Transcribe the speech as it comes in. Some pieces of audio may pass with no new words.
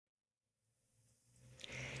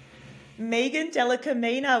Megan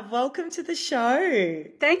Dalla-Camina, welcome to the show.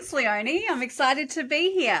 Thanks, Leonie. I'm excited to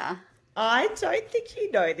be here. I don't think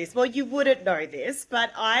you know this. Well, you wouldn't know this,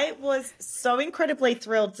 but I was so incredibly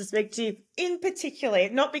thrilled to speak to you in particular,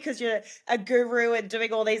 not because you're a guru and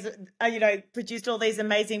doing all these, produced all these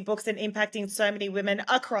amazing books and impacting so many women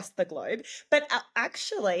across the globe, but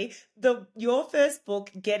actually your first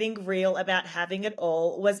book, Getting Real About Having It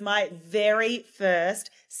All, was my very first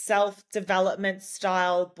self-development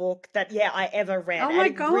style book that, I ever read. Oh my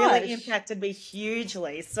and gosh. It really impacted me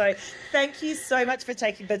hugely. So thank you so much for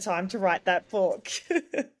taking the time to write that book.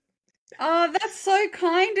 Oh, that's so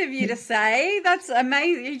kind of you to say. That's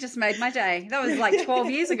amazing. You just made my day. That was like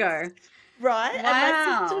 12 years ago. Right.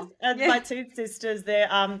 Wow. And my two sisters,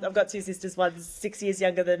 I've got two sisters, one's 6 years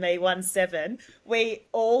younger than me, one's 7. We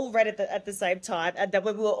all read it at the same time, and then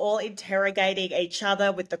we were all interrogating each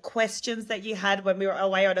other with the questions that you had when we were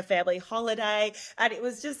away on a family holiday. And it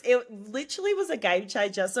literally was a game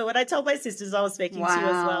changer. So when I told my sisters I was speaking to you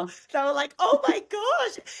as well, they were like, oh my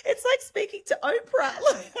gosh, it's like speaking to Oprah.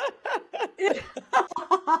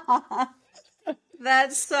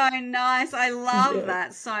 That's so nice. I love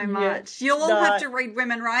that so much. You'll all have to read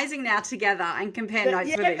Women Rising now together and compare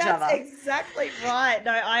notes with each other. That's exactly right.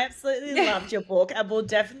 No, I absolutely loved your book, and we'll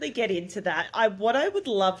definitely get into that. What I would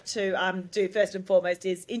love to do first and foremost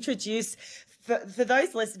is introduce, for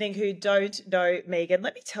those listening who don't know Megan,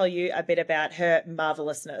 let me tell you a bit about her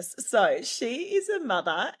marvelousness. So she is a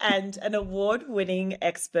mother and an award-winning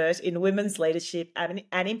expert in women's leadership and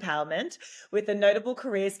empowerment, with a notable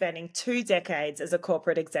career spanning 2 decades as a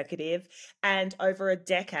corporate executive and over a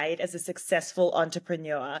decade as a successful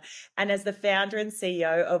entrepreneur. And as the founder and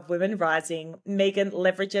CEO of Women Rising, Megan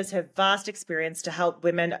leverages her vast experience to help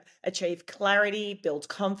women achieve clarity, build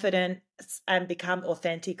confidence, and become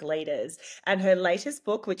authentic leaders. And her latest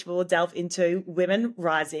book, which we'll delve into, Women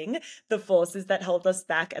Rising, The Forces That Hold Us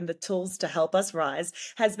Back and the Tools to Help Us Rise,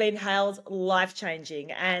 has been hailed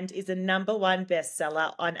life-changing and is a #1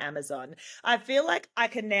 bestseller on Amazon. I feel like I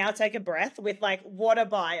can now take a breath with what a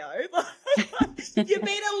bio. You've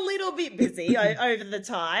been a little bit busy over the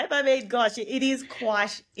time. I mean, gosh, it is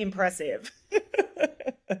quite impressive.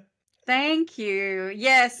 Thank you.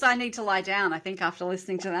 Yes, I need to lie down, I think, after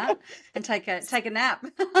listening to that and take a nap.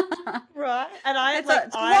 Right. And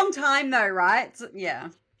it's a long time though, right?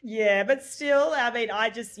 Yeah, but still, I mean, I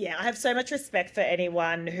have so much respect for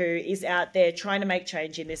anyone who is out there trying to make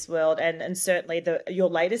change in this world, and certainly your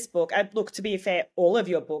latest book. And look, to be fair, all of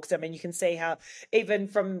your books, I mean, you can see how even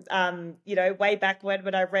from, way back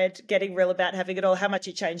when I read Getting Real About Having It All, how much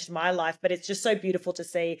it changed my life. But it's just so beautiful to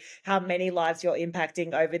see how many lives you're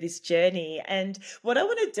impacting over this journey. And what I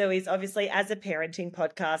want to do is, obviously, as a parenting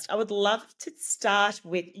podcast, I would love to start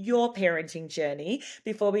with your parenting journey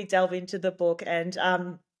before we delve into the book and,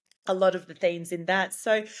 a lot of the themes in that.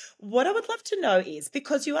 So what I would love to know is,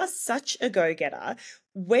 because you are such a go-getter,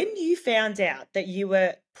 when you found out that you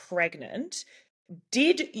were pregnant,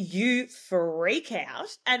 did you freak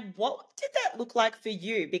out? And what did that look like for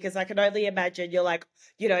you? Because I can only imagine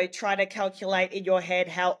you're trying to calculate in your head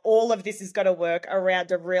how all of this is going to work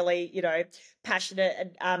around a really,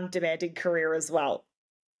 passionate and demanding career as well.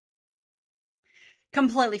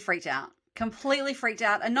 Completely freaked out.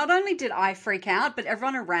 And not only did I freak out, but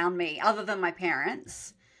everyone around me, other than my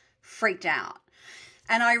parents, freaked out.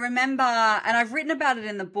 And I remember, and I've written about it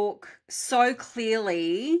in the book so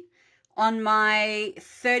clearly, on my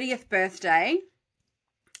 30th birthday,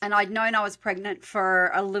 and I'd known I was pregnant for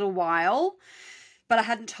a little while, but I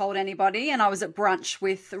hadn't told anybody. And I was at brunch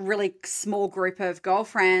with a really small group of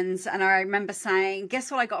girlfriends. And I remember saying, guess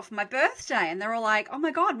what I got for my birthday? And they're all like, oh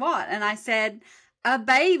my God, what? And I said, a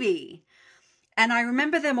baby. And I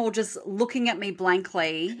remember them all just looking at me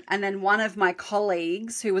blankly. And then one of my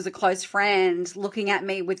colleagues, who was a close friend, looking at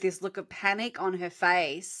me with this look of panic on her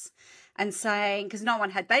face and saying, because no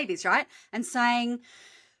one had babies, right? And saying,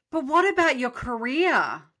 but what about your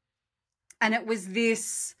career? And it was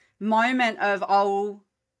this moment of, oh,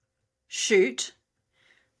 shoot,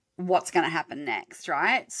 what's going to happen next,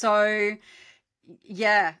 right? So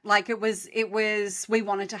yeah, we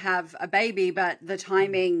wanted to have a baby, but the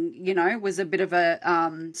timing, was a bit of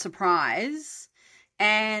a surprise.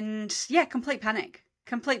 And yeah, complete panic.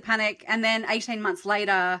 And then 18 months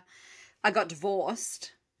later, I got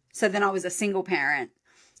divorced. So then I was a single parent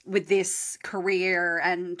with this career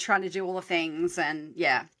and trying to do all the things. And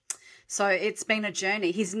yeah, so it's been a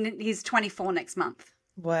journey. He's 24 next month.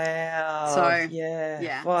 Wow. So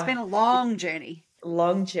yeah, It's been a long journey.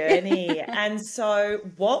 And so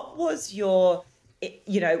what was your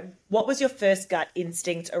first gut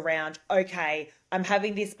instinct around, okay, I'm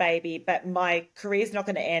having this baby, but my career's not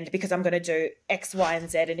going to end because I'm going to do X, Y, and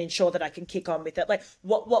Z and ensure that I can kick on with it. Like,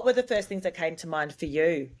 what were the first things that came to mind for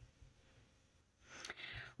you?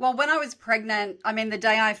 Well, when I was pregnant, I mean, the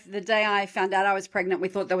day I found out I was pregnant, we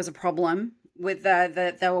thought there was a problem with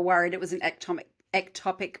they were worried it was an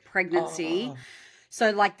ectopic pregnancy. Oh. So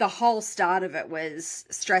like the whole start of it was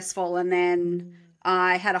stressful, and then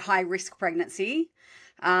I had a high risk pregnancy.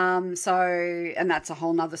 And that's a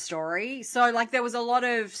whole nother story. So like there was a lot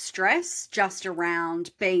of stress just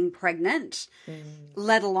around being pregnant,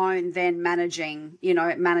 let alone then managing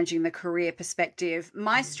the career perspective.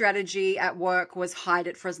 My strategy at work was hide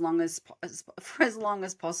it for as long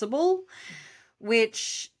as possible,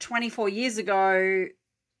 which 24 years ago,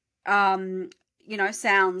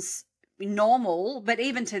 sounds normal, but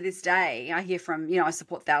even to this day, I hear from, I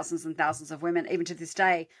support thousands and thousands of women. Even to this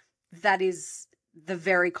day, that is the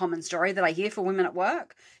very common story that I hear for women at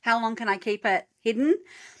work. How long can I keep it hidden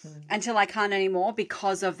until I can't anymore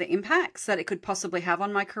because of the impacts that it could possibly have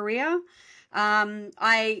on my career?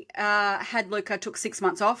 I had Luca, took 6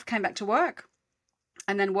 months off, came back to work,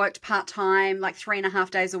 and then worked part-time, like 3.5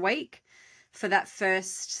 days a week for that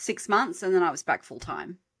first 6 months. And then I was back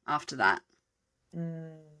full-time after that.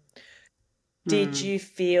 Did you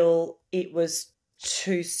feel it was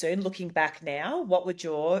too soon? Looking back now, what would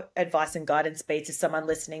your advice and guidance be to someone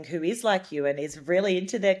listening who is like you and is really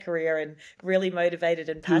into their career and really motivated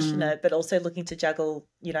and passionate, but also looking to juggle,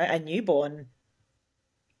 a newborn?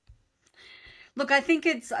 Look, I think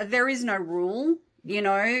there is no rule,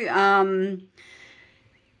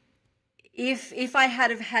 if I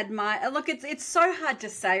had have had it's so hard to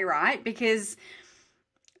say, right? Because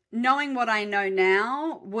knowing what I know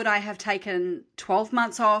now, would I have taken 12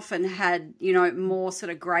 months off and had, more sort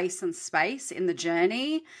of grace and space in the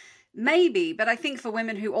journey? Maybe. But I think for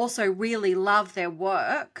women who also really love their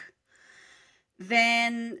work,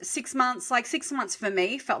 then 6 months for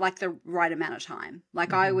me felt like the right amount of time.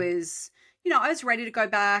 Like I was, I was ready to go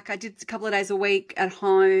back. I did a couple of days a week at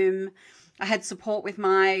home. I had support with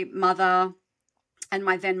my mother and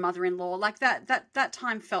my then mother-in-law. Like that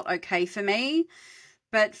time felt okay for me.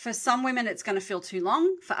 But for some women, it's going to feel too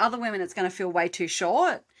long. For other women, it's going to feel way too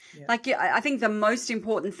short. Yeah. I think the most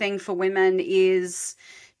important thing for women is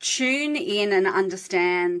tune in and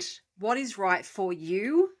understand what is right for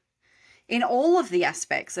you in all of the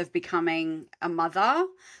aspects of becoming a mother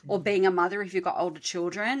or being a mother if you've got older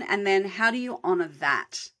children. And then how do you honor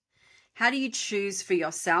that? How do you choose for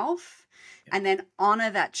yourself? And then honor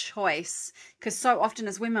that choice, because so often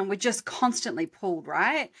as women, we're just constantly pulled,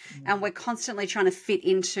 right? And we're constantly trying to fit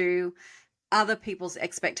into other people's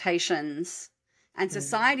expectations and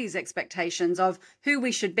society's expectations of who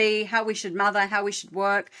we should be, how we should mother, how we should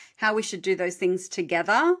work, how we should do those things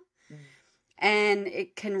together. And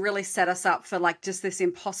it can really set us up for like just this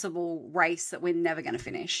impossible race that we're never going to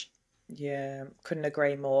finish. Yeah, couldn't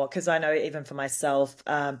agree more. Because I know even for myself,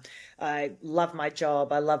 I love my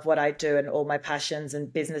job. I love what I do and all my passions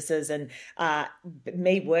and businesses. And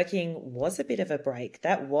me working was a bit of a break.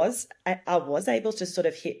 I was able to sort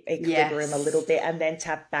of hit equilibrium a little bit and then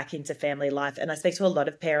tap back into family life. And I speak to a lot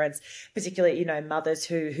of parents, particularly, mothers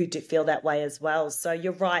who do feel that way as well. So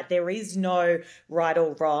you're right. There is no right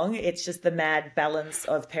or wrong. It's just the mad balance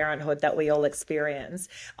of parenthood that we all experience.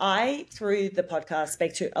 I, through the podcast,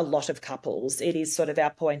 speak to a lot of couples. It is sort of our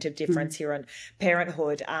point of difference here on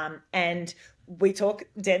parenthood. And we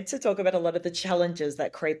tend to talk about a lot of the challenges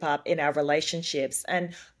that creep up in our relationships.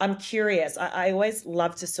 And I'm curious, I always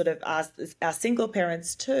love to sort of ask our single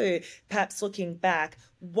parents too, perhaps looking back,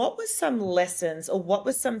 what were some lessons or what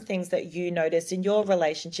were some things that you noticed in your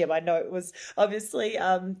relationship? I know it was obviously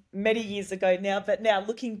many years ago now, but now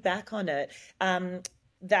looking back on it,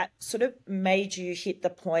 that sort of made you hit the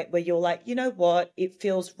point where you're like, you know what, it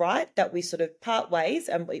feels right that we sort of part ways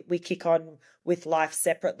and we kick on with life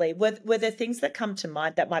separately. Were there things that come to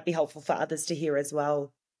mind that might be helpful for others to hear as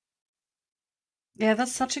well? Yeah,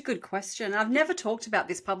 that's such a good question. I've never talked about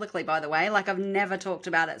this publicly, by the way. Like I've never talked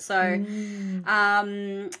about it. So,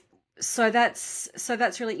 so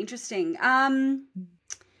that's really interesting.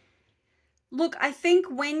 Look, I think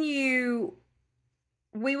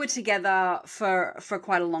we were together for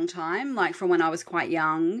quite a long time, like from when I was quite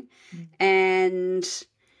young, and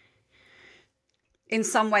in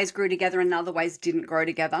some ways grew together and in other ways didn't grow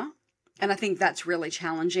together. And I think that's really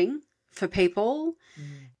challenging for people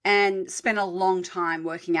and spent a long time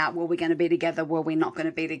working out, were we going to be together? Were we not going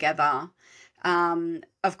to be together?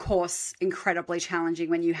 Of course, incredibly challenging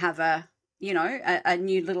when you have a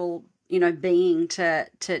new little, being to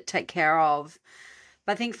take care of.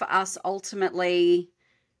 But I think for us, ultimately,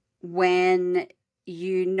 when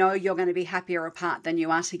you know you're going to be happier apart than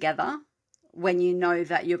you are together, when you know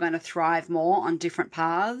that you're going to thrive more on different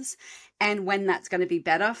paths, and when that's going to be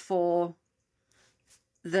better for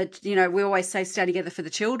the, we always say stay together for the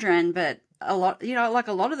children, but a lot, like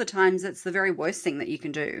a lot of the times it's the very worst thing that you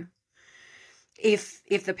can do. If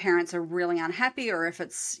the parents are really unhappy, or if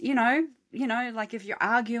it's, like if you're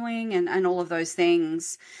arguing and all of those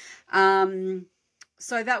things.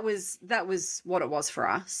 So that was what it was for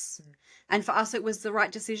us. And for us, it was the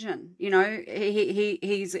right decision. He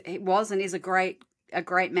was and is a great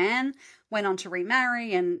man, went on to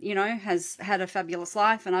remarry and, has had a fabulous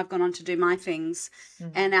life, and I've gone on to do my things.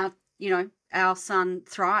 And our son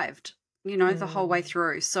thrived, the whole way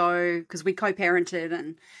through. So, because we co-parented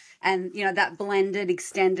and, that blended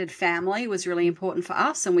extended family was really important for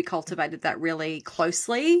us, and we cultivated that really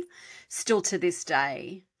closely still to this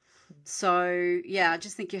day. So, yeah, I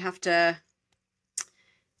just think you have to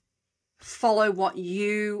follow what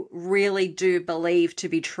you really do believe to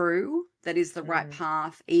be true, that is the right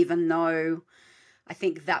path, even though I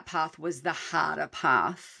think that path was the harder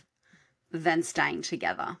path than staying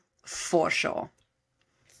together, for sure.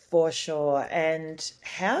 For sure. And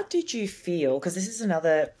how did you feel, because this is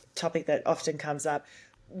another topic that often comes up,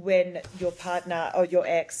 when your partner or your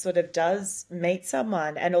ex sort of does meet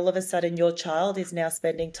someone and all of a sudden your child is now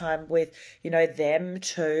spending time with, them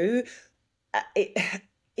too?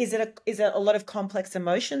 Is it a lot of complex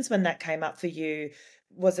emotions when that came up for you?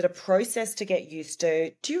 Was it a process to get used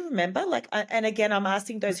to? Do you remember? And again, I'm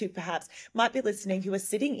asking those who perhaps might be listening, who are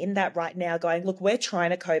sitting in that right now going, look, we're trying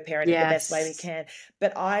to co-parent in the best way we can,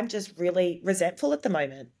 but I'm just really resentful at the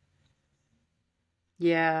moment.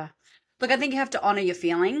 Yeah. Look, I think you have to honor your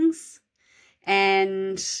feelings,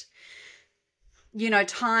 and,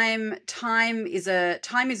 time is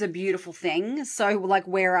a beautiful thing. So like,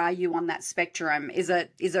 where are you on that spectrum? Is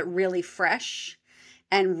it really fresh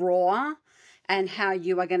and raw? And how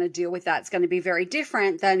you are going to deal with that is going to be very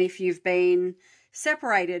different than if you've been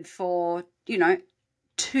separated for,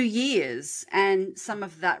 2 years and some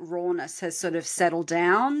of that rawness has sort of settled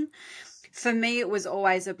down. For me, it was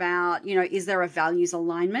always about, is there a values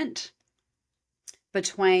alignment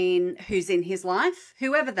between who's in his life,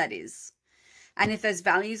 whoever that is? And if there's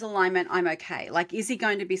values alignment, I'm okay. Like, is he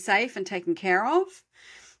going to be safe and taken care of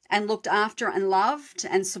and looked after and loved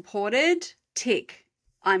and supported? Tick.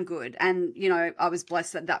 I'm good. And, I was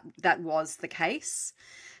blessed that was the case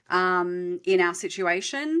in our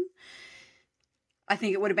situation. I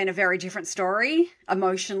think it would have been a very different story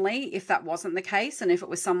emotionally if that wasn't the case, and if it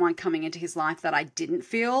was someone coming into his life that I didn't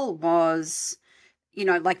feel was,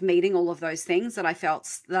 like meeting all of those things that I felt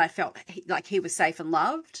like he was safe and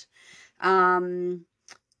loved.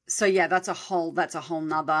 So yeah, that's a whole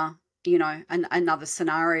nother, another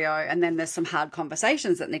scenario. And then there's some hard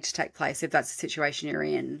conversations that need to take place if that's the situation you're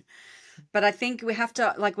in. But I think we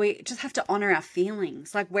just have to honor our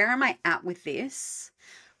feelings. Like, where am I at with this?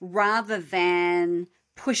 Rather than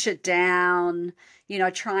push it down,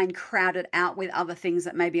 try and crowd it out with other things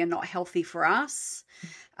that maybe are not healthy for us.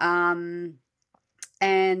 And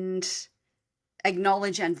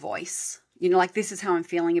acknowledge and voice, like, this is how I'm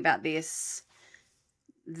feeling about this.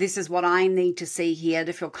 This is what I need to see here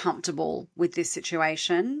to feel comfortable with this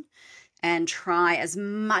situation, and try as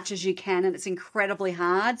much as you can. And it's incredibly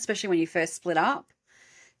hard, especially when you first split up,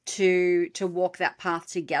 to walk that path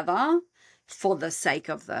together for the sake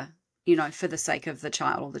of the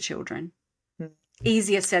child or the children.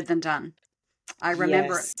 Easier said than done. I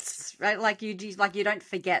remember it, right? Like you don't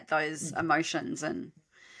forget those emotions and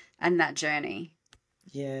that journey.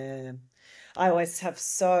 Yeah. I always have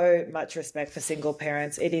so much respect for single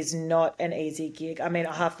parents. It is not an easy gig. I mean,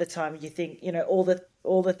 half the time you think, all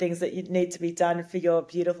the things that you need to be done for your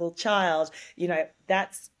beautiful child,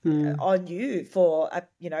 that's on you for,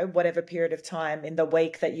 whatever period of time in the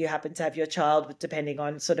week that you happen to have your child, depending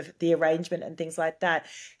on sort of the arrangement and things like that.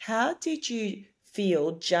 How did you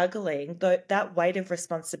feel juggling that weight of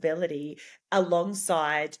responsibility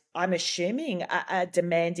alongside, I'm assuming, a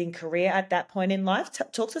demanding career at that point in life?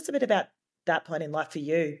 Talk to us a bit about that point in life for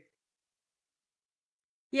you.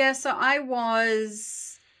 Yeah, so I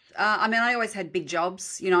was, I always had big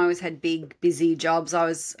jobs, I always had big, busy jobs. I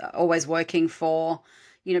was always working for,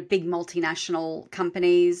 big multinational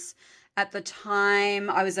companies. At the time,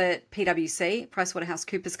 I was at PwC,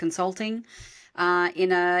 PricewaterhouseCoopers Consulting,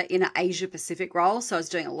 in a Asia Pacific role. So I was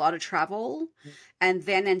doing a lot of travel, and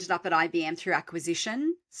then ended up at IBM through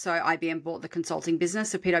acquisition. So IBM bought the consulting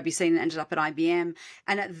business of PwC and ended up at IBM.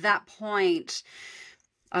 And at that point,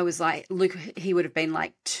 I was like, Luke, he would have been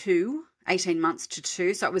like 18 months to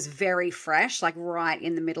 2. So it was very fresh, like right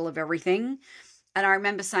in the middle of everything. And I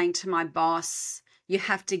remember saying to my boss, you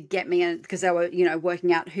have to get me in, because they were, you know,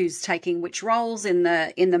 working out who's taking which roles in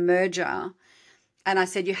the merger. And I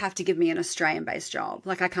said, you have to give me an Australian-based job.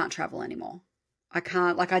 Like, I can't travel anymore. I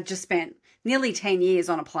can't, like, I just spent nearly 10 years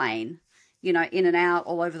on a plane, you know, in and out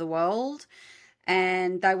all over the world.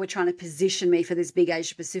 And they were trying to position me for this big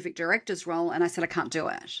Asia Pacific director's role. And I said, I can't do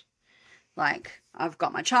it. Like, I've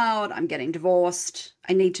got my child, I'm getting divorced,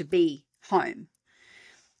 I need to be home.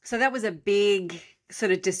 So that was a big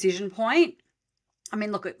sort of decision point. I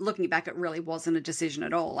mean, looking back, it really wasn't a decision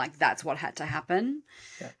at all. Like, that's what had to happen.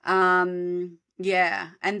 Yeah. Yeah.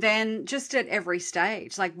 And then just at every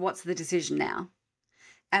stage, like, what's the decision now?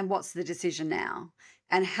 And what's the decision now?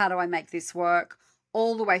 And how do I make this work?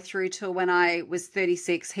 All the way through till when I was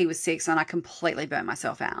 36, he was 6, and I completely burnt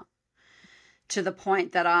myself out. To the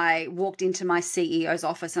point that I walked into my CEO's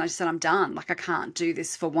office and I just said, I'm done. Like, I can't do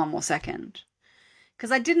this for one more second.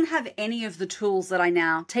 Because I didn't have any of the tools that I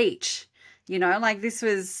now teach. You know, like, this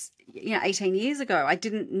was, you know, 18 years ago. I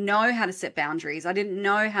didn't know how to set boundaries. I didn't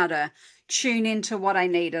know how to tune into what I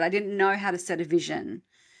needed. I didn't know how to set a vision,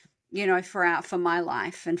 you know, for my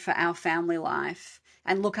life and for our family life,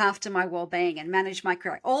 and look after my well-being and manage my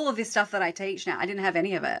career. All of this stuff that I teach now, I didn't have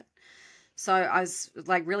any of it. So I was,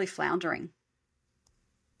 like, really floundering.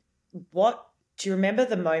 What do you remember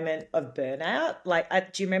the moment of burnout?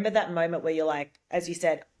 Like, do you remember that moment where you're like, as you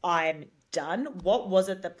said, I'm done? What was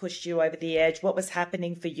it that pushed you over the edge? What was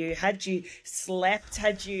happening for you? Had you slept?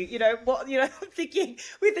 Had you, I'm thinking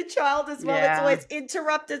with a child as well, It's always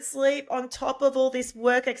interrupted sleep on top of all this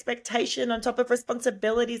work expectation, on top of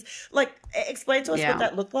responsibilities. Like, explain to us what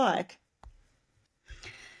that looked like.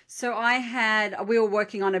 So we were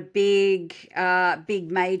working on a big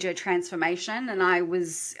major transformation, and I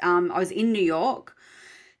was in New York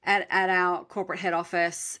at our corporate head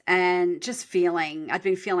office, and I'd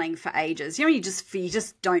been feeling for ages. You know, you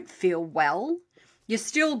just don't feel well. You're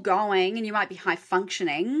still going, and you might be high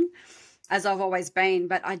functioning, as I've always been,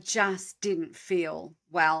 but I just didn't feel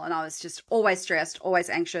well, and I was just always stressed, always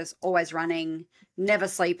anxious, always running, never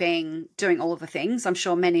sleeping, doing all of the things. I'm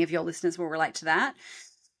sure many of your listeners will relate to that.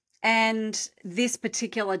 And this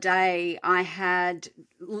particular day, I had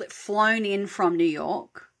flown in from New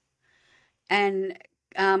York and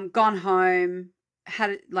gone home,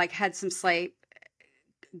 had some sleep,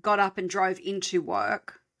 got up and drove into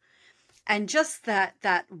work. And just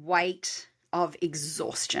that weight of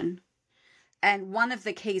exhaustion. And one of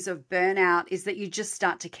the keys of burnout is that you just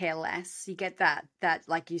start to care less. You get that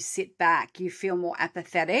like, you sit back, you feel more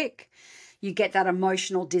apathetic. You get that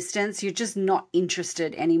emotional distance. You're just not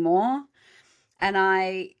interested anymore. And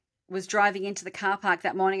I was driving into the car park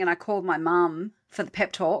that morning, and I called my mum for the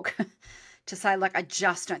pep talk to say, like, I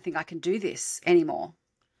just don't think I can do this anymore.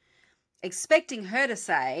 Expecting her to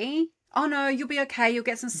say, oh, no, you'll be okay. You'll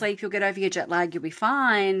get some sleep. You'll get over your jet lag. You'll be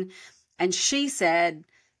fine. And she said,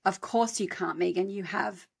 of course you can't, Megan. You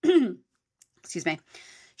have, excuse me.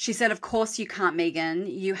 She said, of course you can't, Megan.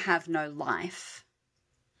 You have no life.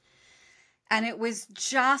 And it was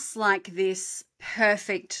just like this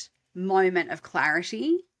perfect moment of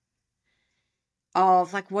clarity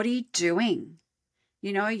of, like, what are you doing?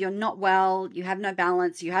 You know, you're not well, you have no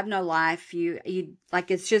balance, you have no life, you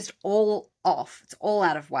like, it's just all off. It's all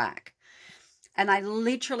out of whack. And I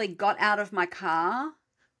literally got out of my car,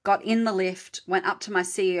 got in the lift, went up to my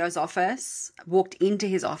CEO's office, walked into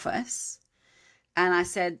his office, and I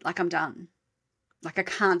said, like, I'm done. Like, I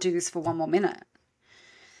can't do this for one more minute.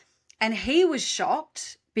 And he was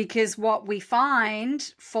shocked, because what we find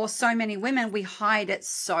for so many women, we hide it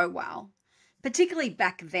so well, particularly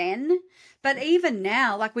back then. But even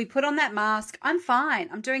now, like, we put on that mask. I'm fine.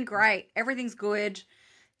 I'm doing great. Everything's good.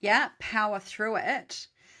 Yeah, power through it.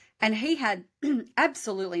 And he had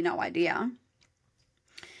absolutely no idea,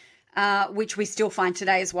 which we still find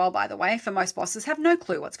today as well, by the way. For most bosses, have no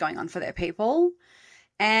clue what's going on for their people.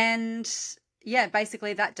 And yeah,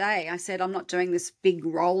 basically that day I said, I'm not doing this big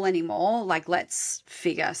role anymore. Like, let's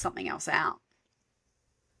figure something else out.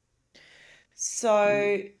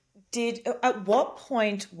 So at what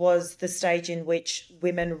point was the stage in which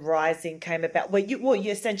Women Rising came about, where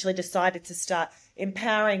you essentially decided to start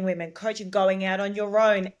empowering women, coaching, going out on your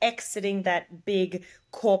own, exiting that big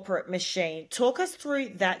corporate machine? Talk us through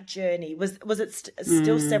that journey. Was it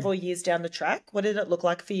still several years down the track? What did it look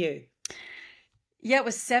like for you? Yeah, it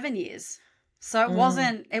was 7 years. So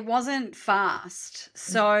it wasn't fast.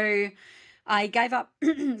 So I gave up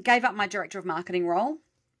my director of marketing role.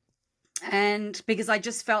 And because I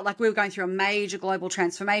just felt like we were going through a major global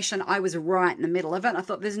transformation, I was right in the middle of it. I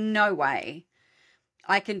thought, there's no way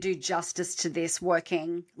I can do justice to this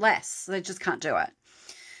working less. I just can't do it.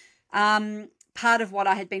 part of what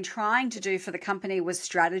I had been trying to do for the company was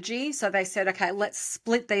strategy. So they said, okay, let's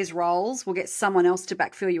split these roles. We'll get someone else to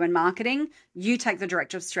backfill you in marketing. You take the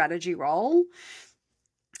director of strategy role.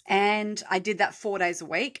 And I did that 4 days a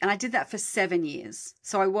week, and I did that for 7 years.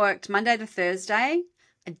 So I worked Monday to Thursday.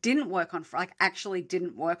 I didn't work on, actually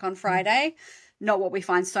didn't work on Friday. Not what we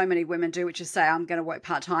find so many women do, which is say, I'm going to work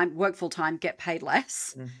part-time, work full-time, get paid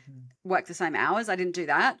less, work the same hours. I didn't do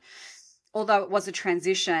that, although it was a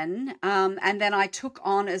transition. And then I took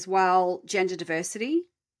on as well gender diversity.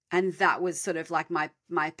 And that was sort of like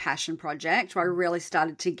my passion project, where I really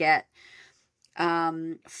started to get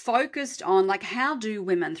focused on, like, how do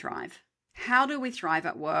women thrive? How do we thrive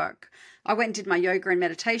at work? I went and did my yoga and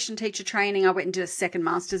meditation teacher training. I went and did a second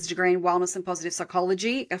master's degree in wellness and positive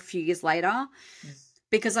psychology a few years later,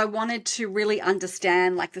 because I wanted to really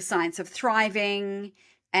understand, like, the science of thriving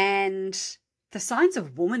and the science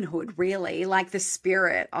of womanhood, really, like the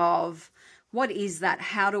spirit of what is that?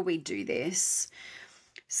 How do we do this?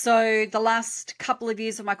 So the last couple of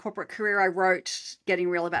years of my corporate career, I wrote Getting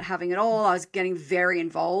Real About Having It All. I was getting very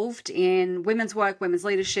involved in women's work, women's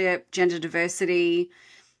leadership, gender diversity,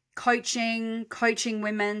 coaching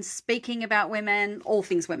women, speaking about women, all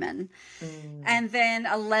things women. And then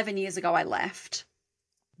 11 years ago, I left.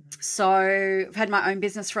 So I've had my own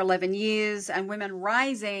business for 11 years, and Women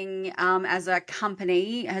Rising as a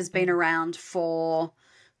company has been around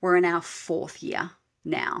we're in our 4th year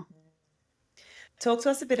now. Talk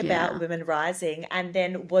to us a bit about Women Rising, and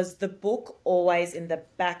then was the book always in the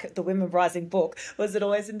back, the Women Rising book, was it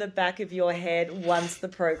always in the back of your head once the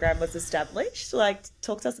program was established? Like,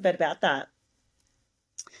 talk to us a bit about that.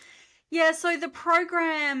 Yeah, so the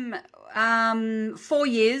program, 4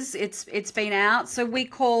 years it's been out. So we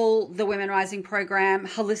call the Women Rising program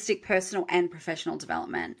holistic personal and professional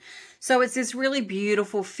development. So it's this really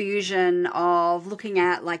beautiful fusion of looking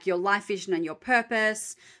at, like, your life vision and your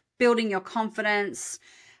purpose, building your confidence,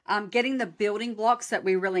 getting the building blocks that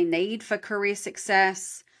we really need for career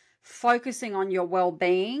success, focusing on your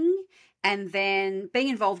well-being, and then being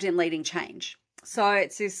involved in leading change. So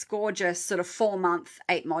it's this gorgeous sort of 4-month,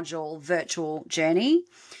 8-module virtual journey.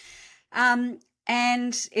 And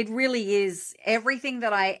it really is everything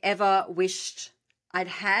that I ever wished I'd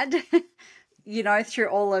had, you know, through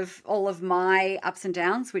all of my ups and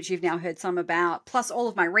downs, which you've now heard some about, plus all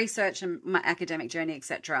of my research and my academic journey,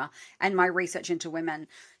 etc., and my research into women.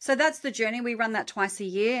 So that's the journey. We run that twice a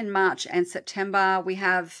year in March and September. We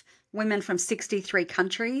have women from 63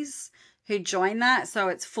 countries who join that. So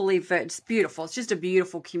it's it's beautiful. It's just a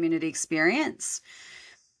beautiful community experience.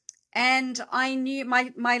 And I knew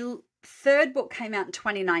my 3rd book came out in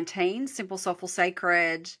 2019, Simple, Soulful,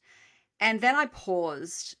 Sacred. And then I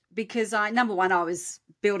paused because number one, I was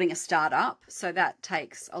building a startup. So that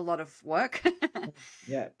takes a lot of work.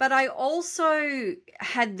 Yeah. But I also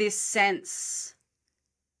had this sense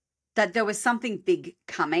that there was something big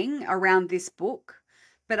coming around this book,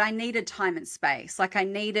 but I needed time and space. Like, I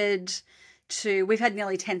needed we've had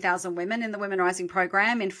nearly 10,000 women in the Women Rising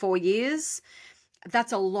program in 4 years.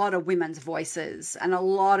 That's a lot of women's voices and a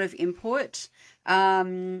lot of input.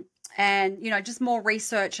 And, you know, just more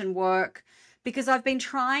research and work, because I've been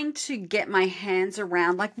trying to get my hands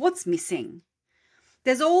around, like, what's missing.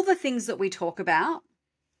 There's all the things that we talk about,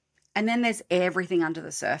 and then there's everything under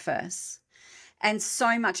the surface. And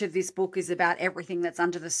so much of this book is about everything that's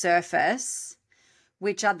under the surface,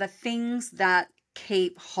 which are the things that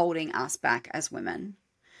keep holding us back as women.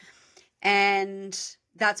 And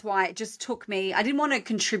that's why it just took me, I didn't want to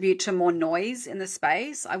contribute to more noise in the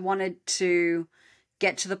space. I wanted to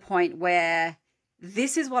get to the point where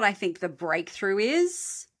this is what I think the breakthrough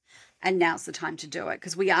is, and now's the time to do it,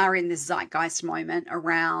 because we are in this zeitgeist moment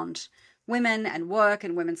around women and work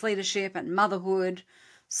and women's leadership and motherhood.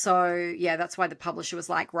 So yeah, that's why the publisher was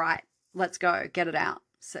like, right, let's go, get it out.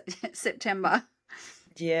 September.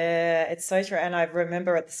 Yeah, it's so true. And I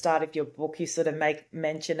remember at the start of your book, you sort of make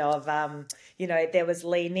mention of, you know, there was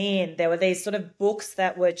Lean In. There were these sort of books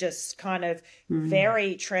that were just kind of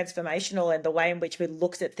very transformational in the way in which we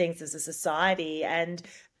looked at things as a society. And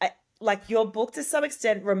like, your book to some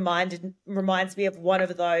extent reminds me of one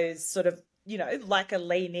of those sort of, you know, like a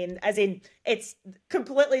Lean In, as in it's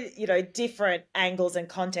completely, you know, different angles and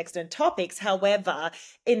context and topics. However,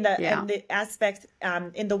 in the aspect,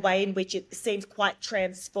 in the way in which it seems quite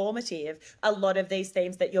transformative, a lot of these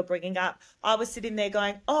themes that you're bringing up, I was sitting there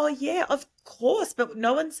going, oh yeah, of course, but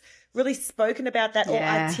no one's really spoken about that or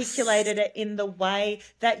articulated it in the way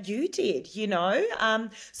that you did, you know?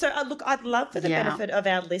 So look, I'd love for the benefit of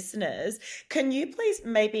our listeners, can you please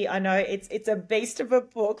maybe, I know it's a beast of a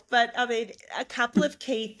book, but I mean, a couple of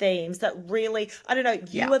key themes that really, I don't know,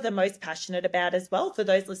 you are the most passionate about as well for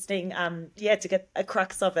those listening, to get a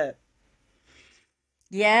crux of it.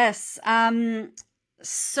 Yes.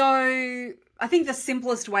 So I think the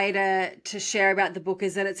simplest way to share about the book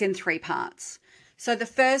is that it's in 3 parts. So the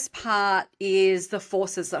first part is the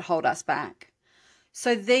forces that hold us back.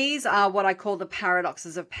 So these are what I call the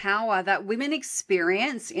paradoxes of power that women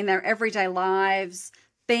experience in their everyday lives,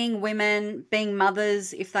 being women, being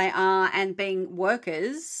mothers if they are, and being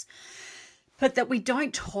workers, but that we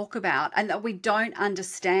don't talk about and that we don't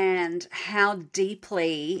understand how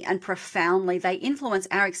deeply and profoundly they influence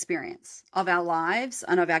our experience of our lives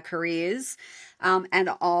and of our careers, and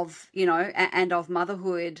of, and of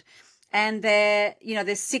motherhood. And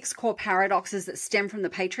there's 6 core paradoxes that stem from the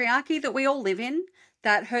patriarchy that we all live in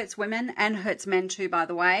that hurts women and hurts men too, by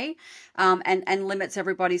the way, and limits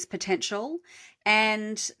everybody's potential.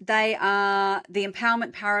 And they are the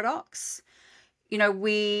empowerment paradox.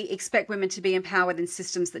 We expect women to be empowered in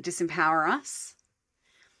systems that disempower us.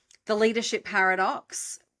 The leadership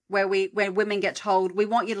paradox, where women get told, we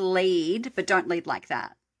want you to lead, but don't lead like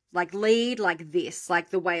that. Like lead like this, like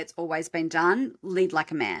the way it's always been done, lead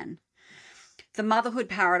like a man. The motherhood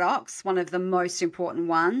paradox, one of the most important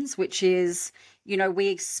ones, which is, we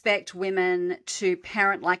expect women to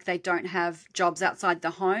parent like they don't have jobs outside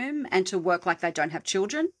the home and to work like they don't have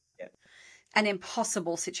children. An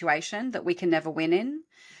impossible situation that we can never win in.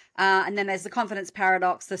 And then there's the confidence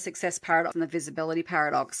paradox, the success paradox, and the visibility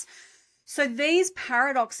paradox. So these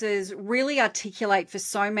paradoxes really articulate for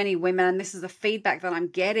so many women, and this is the feedback that I'm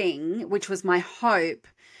getting, which was my hope,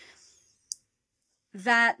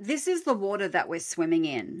 that this is the water that we're swimming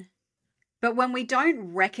in. But when we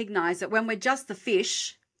don't recognize it, when we're just the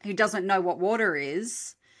fish who doesn't know what water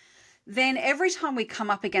is, then every time we come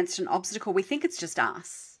up against an obstacle, we think it's just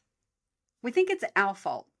us. We think it's our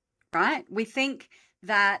fault, right? We think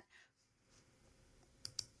that,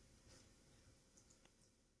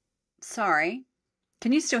 sorry,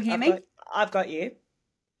 can you still hear me? I've got you.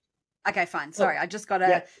 Okay, fine. Sorry, I just got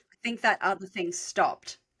to, I think that other thing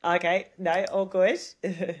stopped. Okay, no, all good. Do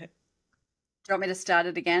you want me to start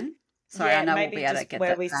it again? Sorry, I know we'll be able to get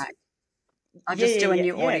that back. I'll just do a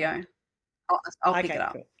new audio. I'll pick it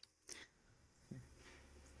up. Cool.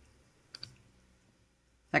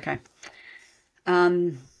 Okay.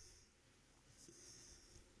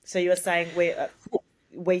 So you were saying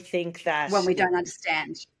we think that when we don't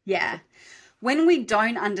understand, when we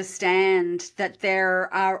don't understand that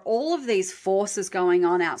there are all of these forces going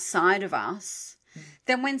on outside of us,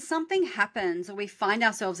 then when something happens or we find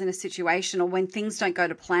ourselves in a situation or when things don't go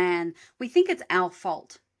to plan, we think it's our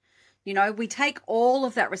fault. We take all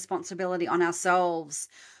of that responsibility on ourselves.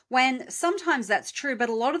 When sometimes that's true, but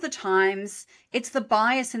a lot of the times it's the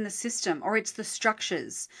bias in the system, or it's the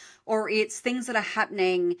structures, or it's things that are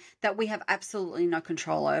happening that we have absolutely no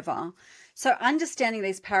control over. So understanding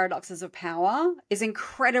these paradoxes of power is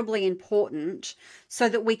incredibly important so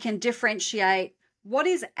that we can differentiate what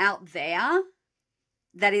is out there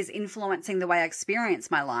that is influencing the way I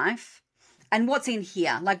experience my life and what's in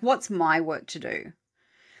here, like what's my work to do.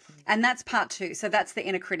 And that's part 2. So that's the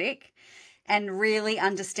inner critic. And really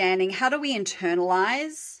understanding how do we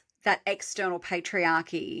internalize that external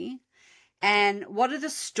patriarchy and what are the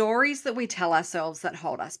stories that we tell ourselves that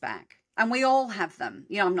hold us back? And we all have them.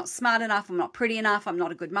 I'm not smart enough. I'm not pretty enough. I'm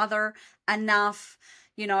not a good mother enough.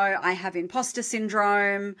 I have imposter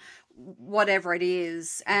syndrome, whatever it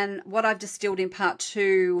is. And what I've distilled in part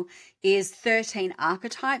 2 is 13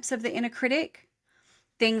 archetypes of the inner critic.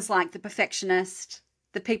 Things like the perfectionist,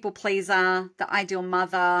 the people pleaser, the ideal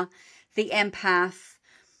mother, the empath,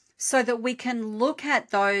 so that we can look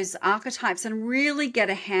at those archetypes and really get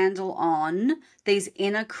a handle on these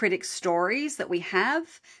inner critic stories that we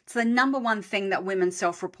have. It's the number one thing that women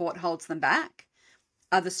self-report holds them back,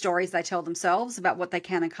 are the stories they tell themselves about what they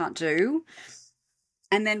can and can't do.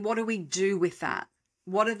 And then what do we do with that?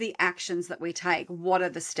 What are the actions that we take? What are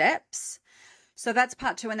the steps? So that's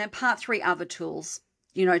part 2. And then part 3 are the tools.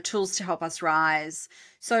 Tools to help us rise.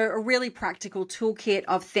 So a really practical toolkit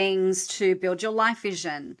of things to build your life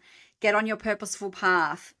vision, get on your purposeful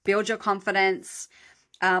path, build your confidence,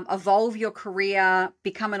 evolve your career,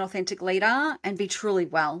 become an authentic leader, and be truly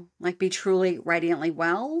well, be truly radiantly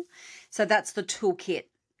well. So that's the toolkit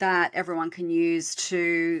that everyone can use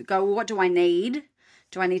to go, well, what do I need?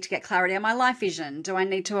 Do I need to get clarity on my life vision? Do I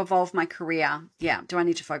need to evolve my career? Yeah. Do I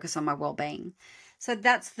need to focus on my well-being? So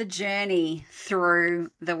that's the journey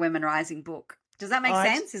through the Women Rising book. Does that make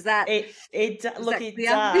sense? Is that it look, it clear?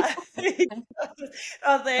 does. It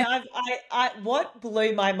does. What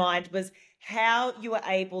blew my mind was how you were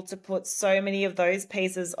able to put so many of those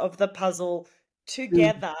pieces of the puzzle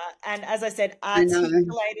together, and as I said, I know.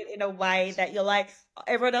 articulate it in a way that you're like,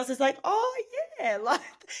 everyone else is like, oh yeah, like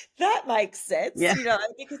that makes sense, Yeah.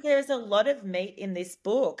 because there is a lot of meat in this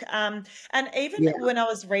book. And even when I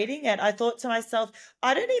was reading it, I thought to myself,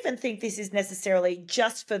 I don't even think this is necessarily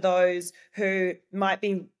just for those who might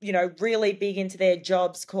be, really big into their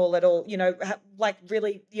jobs, call it, or, like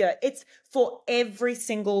really, it's for every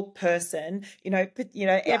single person,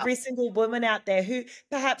 every single woman out there who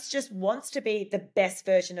perhaps just wants to be the best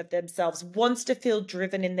version of themselves, wants to feel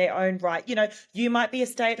driven in their own right. You might be a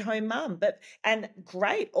stay-at-home mum, and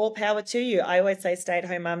great, all power to you. I always say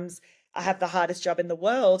stay-at-home mums have the hardest job in the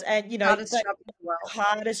world, and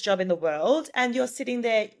hardest job in the world, and you're sitting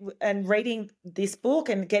there and reading this book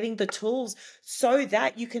and getting the tools so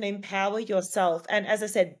that you can empower yourself, and as I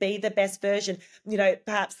said, be the best version.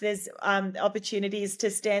 Perhaps there's opportunities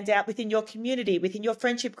to stand out within your community, within your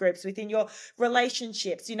friendship groups, within your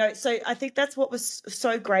relationships. So I think that's what was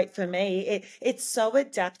so great for me. It's so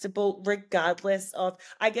adaptable regardless of,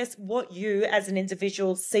 I guess, what you as an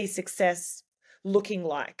individual see success looking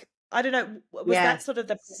like. I don't know, was that sort of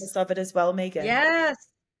the premise of it as well, Megan? Yes.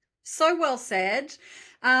 So well said.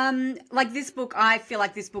 Like this book, I feel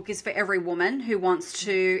like this book is for every woman who wants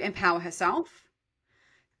to empower herself,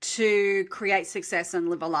 to create success and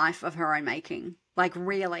live a life of her own making. Like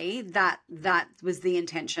really, that was the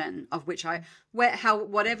intention of which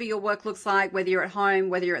whatever your work looks like, whether you're at home,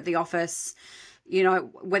 whether you're at the office,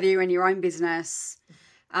 whether you're in your own business,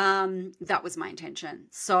 that was my intention.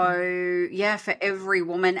 So yeah, for every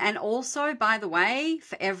woman, and also, by the way,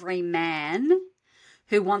 for every man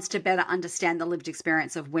who wants to better understand the lived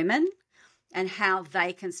experience of women and how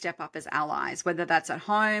they can step up as allies, whether that's at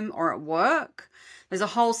home or at work. There's a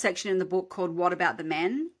whole section in the book called What About the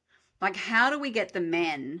Men? Like, how do we get the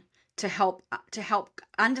men to help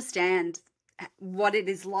understand what it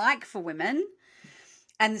is like for women?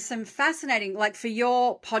 And some fascinating, like for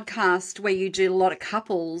your podcast where you do a lot of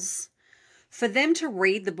couples, for them to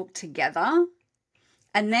read the book together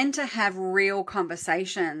and then to have real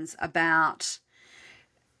conversations about,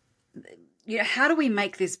 how do we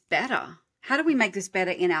make this better? How do we make this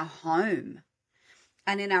better in our home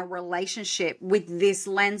and in our relationship with this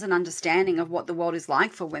lens and understanding of what the world is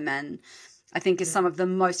like for women, I think is some of the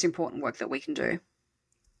most important work that we can do.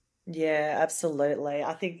 Yeah, absolutely.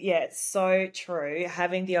 I think, it's so true.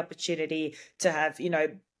 Having the opportunity to have,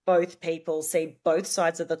 both people see both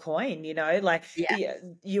sides of the coin,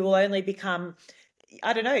 you will only become,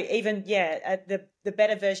 I don't know, even, the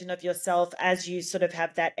better version of yourself as you sort of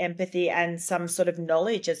have that empathy and some sort of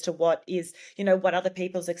knowledge as to what is, what other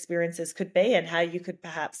people's experiences could be and how you could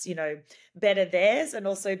perhaps, better theirs and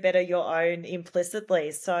also better your own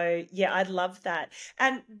implicitly. So, I love that.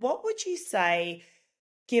 And what would you say,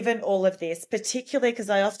 given all of this, particularly because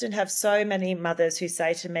I often have so many mothers who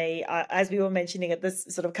say to me, as we were mentioning at this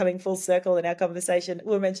sort of coming full circle in our conversation,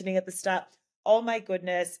 we were mentioning at the start, oh my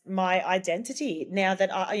goodness, my identity now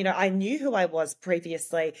that I knew who I was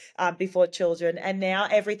previously before children, and now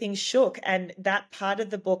everything's shook. And that part of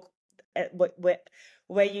the book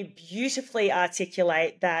where you beautifully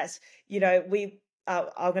articulate that,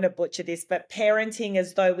 I'm going to butcher this, but parenting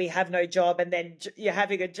as though we have no job, and then you're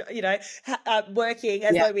having a, working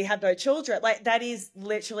as though we have no children. Like, that is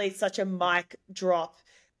literally such a mic drop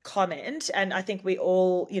comment. And I think we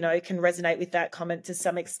all, can resonate with that comment to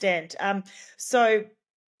some extent. So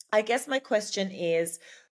I guess my question is,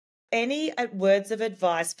 any words of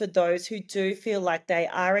advice for those who do feel like they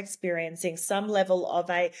are experiencing some level of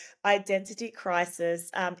a identity crisis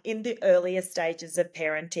in the earlier stages of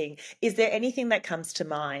parenting? Is there anything that comes to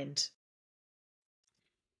mind?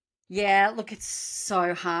 Yeah, look, it's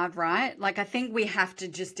so hard, right? Like, I think we have to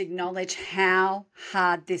just acknowledge how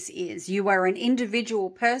hard this is. You are an individual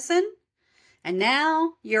person and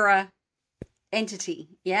now you're a entity.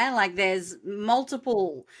 Yeah, like there's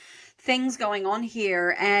multiple things going on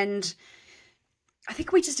here, and I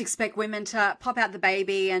think we just expect women to pop out the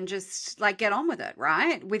baby and just like get on with it,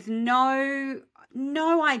 right? With no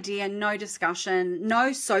idea, no discussion,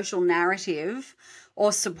 no social narrative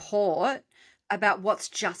or support about what's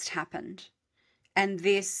just happened and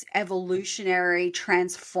this evolutionary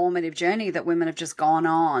transformative journey that women have just gone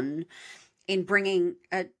on in bringing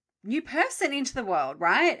a new person into the world,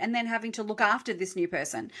 right? And then having to look after this new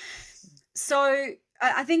person. So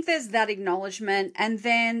I think there's that acknowledgement. And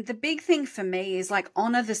then the big thing for me is like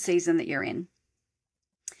honor the season that you're in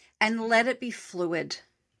and let it be fluid.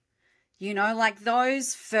 You know, like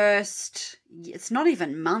those first, it's not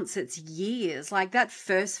even months, it's years, like that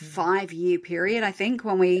first 5-year period, I think,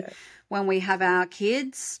 when we have our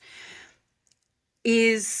kids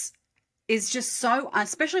is just so,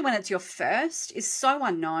 especially when it's your first, is so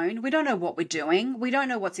unknown. We don't know what we're doing. We don't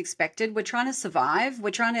know what's expected. We're trying to survive.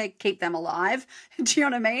 We're trying to keep them alive. Do you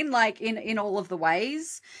know what I mean? Like in all of the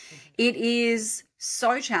ways. It is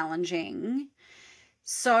so challenging.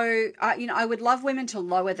 So, I would love women to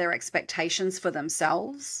lower their expectations for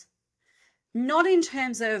themselves, not in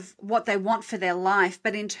terms of what they want for their life,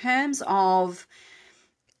 but in terms of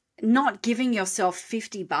not giving yourself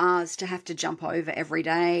 50 bars to have to jump over every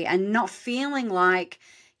day, and not feeling like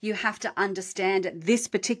you have to understand at this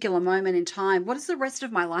particular moment in time, what is the rest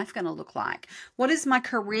of my life going to look like? What is my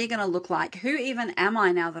career going to look like? Who even am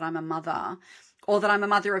I now that I'm a mother, or that I'm a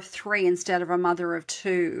mother of 3 instead of a mother of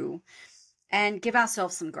 2? And give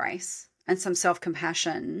ourselves some grace and some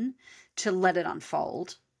self-compassion to let it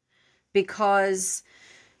unfold, because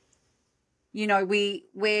we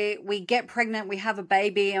get pregnant, we have a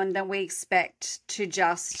baby, and then we expect to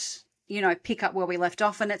just pick up where we left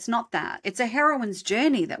off, and it's not that. It's a heroine's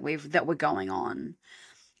journey that we're going on,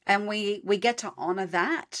 and we get to honor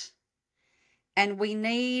that, and we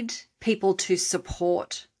need people to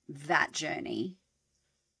support that journey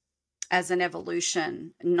as an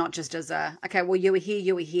evolution, not just as okay, well, you were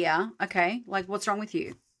here. Okay, like, what's wrong with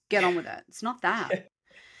you? Get on with it. It's not that.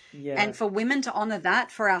 Yeah. And for women to honor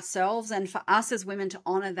that for ourselves, and for us as women to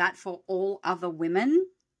honor that for all other women,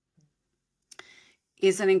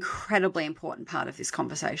 is an incredibly important part of this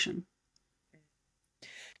conversation.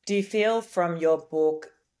 Do you feel from your book,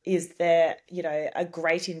 is there, a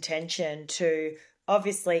great intention to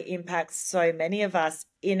obviously impact so many of us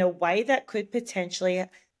in a way that could potentially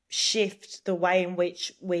shift the way in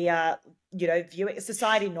which we are, viewing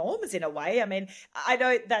society norms in a way? I mean, I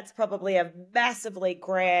know that's probably a massively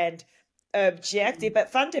grand objective,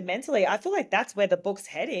 but fundamentally, I feel like that's where the book's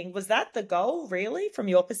heading. Was that the goal, really, from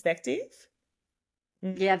your perspective?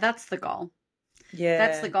 Yeah, that's the goal. Yeah.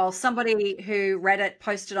 That's the goal. Somebody who read it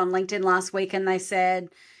posted on LinkedIn last week, and they said,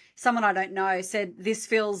 someone I don't know said, this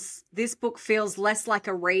book feels less like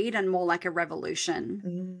a read and more like a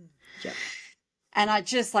revolution. Yeah. And I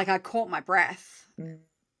caught my breath,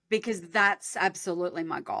 because that's absolutely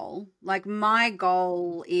my goal. Like, my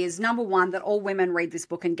goal is, number one, that all women read this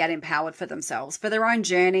book and get empowered for themselves, for their own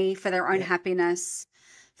journey, for their own happiness,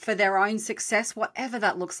 for their own success, whatever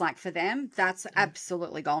that looks like for them. That's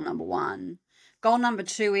absolutely goal number one. Goal number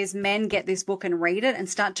two is men get this book and read it and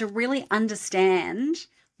start to really understand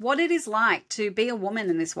what it is like to be a woman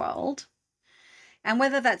in this world. And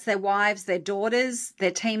whether that's their wives, their daughters,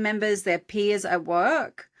 their team members, their peers at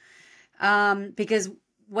work. Because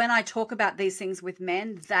when I talk about these things with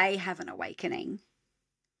men, they have an awakening.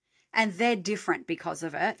 And they're different because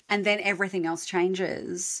of it. And then everything else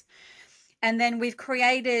changes. And then we've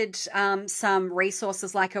created some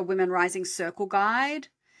resources like a Women Rising Circle Guide.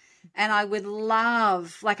 And I would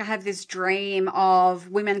love, I have this dream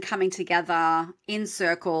of women coming together in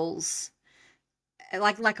circles,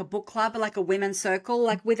 like a book club, like a women's circle,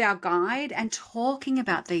 like with our guide, and talking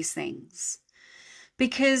about these things.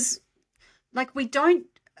 Because we don't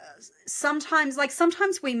sometimes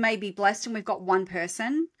we may be blessed and we've got one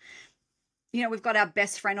person, we've got our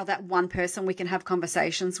best friend or that one person we can have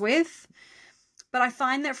conversations with. But I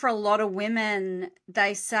find that for a lot of women,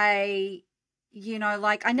 they say,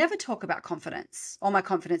 I never talk about confidence or my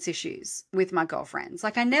confidence issues with my girlfriends.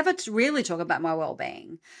 I never really talk about my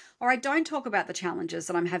well-being, or I don't talk about the challenges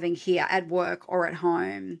that I'm having here at work or at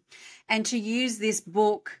home. And to use this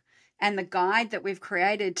book and the guide that we've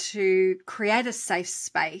created to create a safe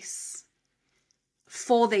space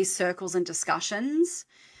for these circles and discussions,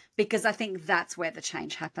 because I think that's where the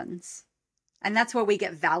change happens. And that's where we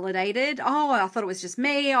get validated. Oh, I thought it was just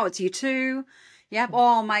me. Oh, it's you too. Yep.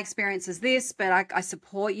 Oh, my experience is this, but I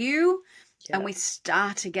support you. Yep. And we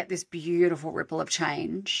start to get this beautiful ripple of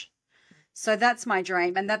change. So that's my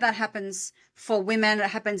dream. And that happens for women. It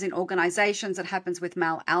happens in organizations. It happens with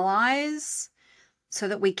male allies, so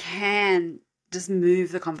that we can just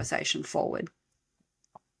move the conversation forward.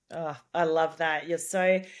 Oh, I love that.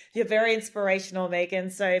 You're very inspirational, Megan.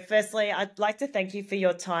 So firstly, I'd like to thank you for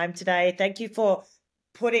your time today. Thank you for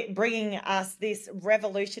bringing us this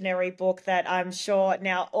revolutionary book that I'm sure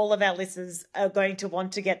now all of our listeners are going to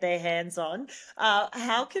want to get their hands on.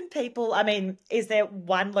 How can people, is there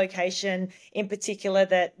one location in particular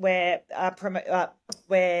that I'll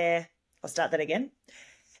start that again.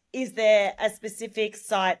 Is there a specific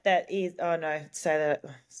site that is, I'll say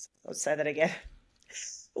that again.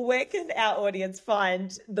 Where can our audience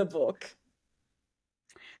find the book?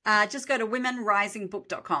 Just go to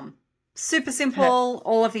womenrisingbook.com. Super simple.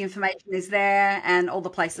 All of the information is there and all the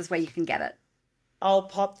places where you can get it. I'll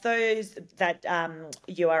pop that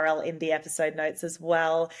URL in the episode notes as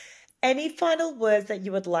well. Any final words that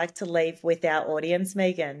you would like to leave with our audience,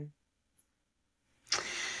 Megan?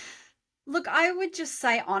 Look, I would just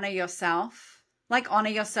say honor yourself. Like, honor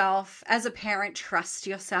yourself. As a parent, trust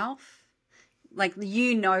yourself. Like,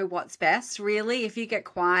 you know what's best, really. If you get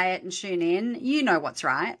quiet and tune in, you know what's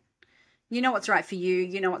right. You know what's right for you.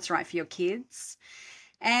 You know what's right for your kids.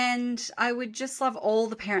 And I would just love all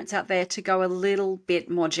the parents out there to go a little bit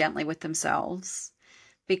more gently with themselves,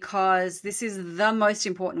 because this is the most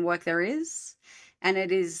important work there is. And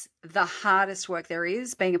it is the hardest work there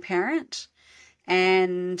is, being a parent.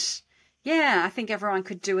 And yeah, I think everyone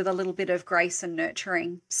could do with a little bit of grace and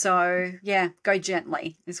nurturing. So yeah, go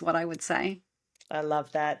gently is what I would say. I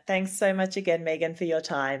love that. Thanks so much again, Megan, for your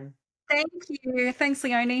time. Thank you. Thanks,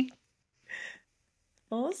 Leonie.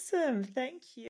 Awesome. Thank you.